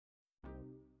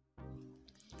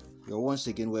You're once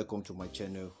again welcome to my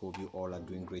channel. Hope you all are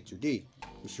doing great today.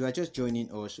 If you are just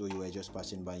joining us or you are just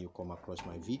passing by and you come across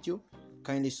my video,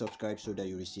 kindly subscribe so that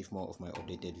you receive more of my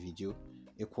updated video.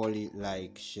 Equally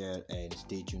like, share and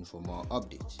stay tuned for more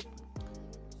updates.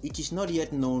 It is not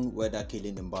yet known whether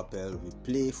Kylian Mbappe will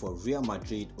play for Real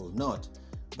Madrid or not,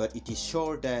 but it is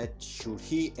sure that should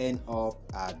he end up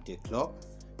at the club,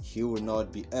 he will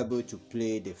not be able to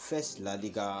play the first La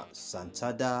Liga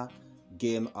Santanda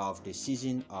game of the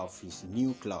season of his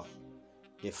new club.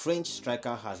 The French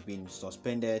striker has been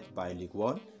suspended by Ligue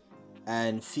 1,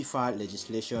 and FIFA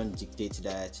legislation dictates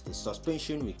that the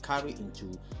suspension will carry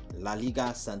into La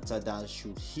Liga Santander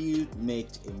should he make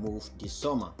a move this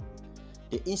summer.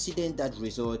 The incident that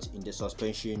resulted in the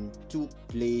suspension took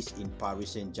place in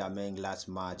Paris Saint-Germain last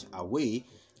March away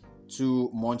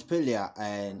to Montpellier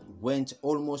and went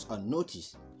almost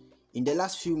unnoticed. In the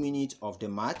last few minutes of the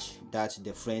match that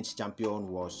the French champion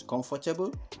was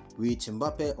comfortable with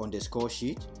Mbappe on the score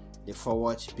sheet, the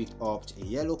forward picked up a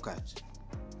yellow card.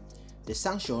 The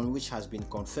sanction, which has been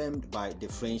confirmed by the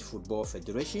French Football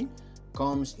Federation,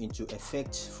 comes into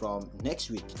effect from next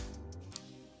week.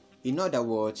 In other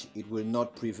words, it will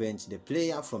not prevent the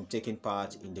player from taking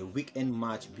part in the weekend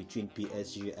match between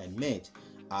PSG and Metz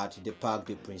at the Parc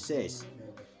des Princes,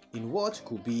 in what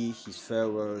could be his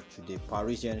farewell to the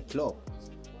Parisian club.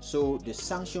 So the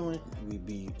sanction will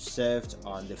be served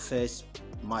on the first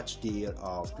match day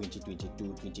of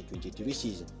 2022-2023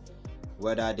 season,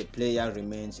 whether the player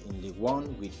remains in Ligue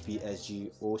 1 with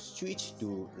PSG or switch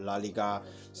to La Liga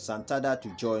Santander to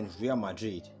join Real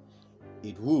Madrid.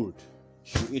 It would,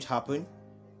 should it happen,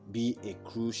 be a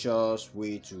crucial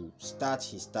way to start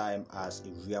his time as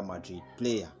a Real Madrid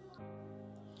player.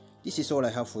 This is all I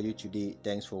have for you today.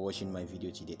 Thanks for watching my video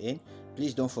to the end.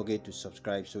 Please don't forget to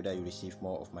subscribe so that you receive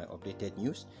more of my updated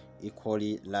news.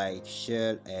 Equally like,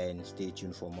 share and stay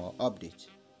tuned for more updates.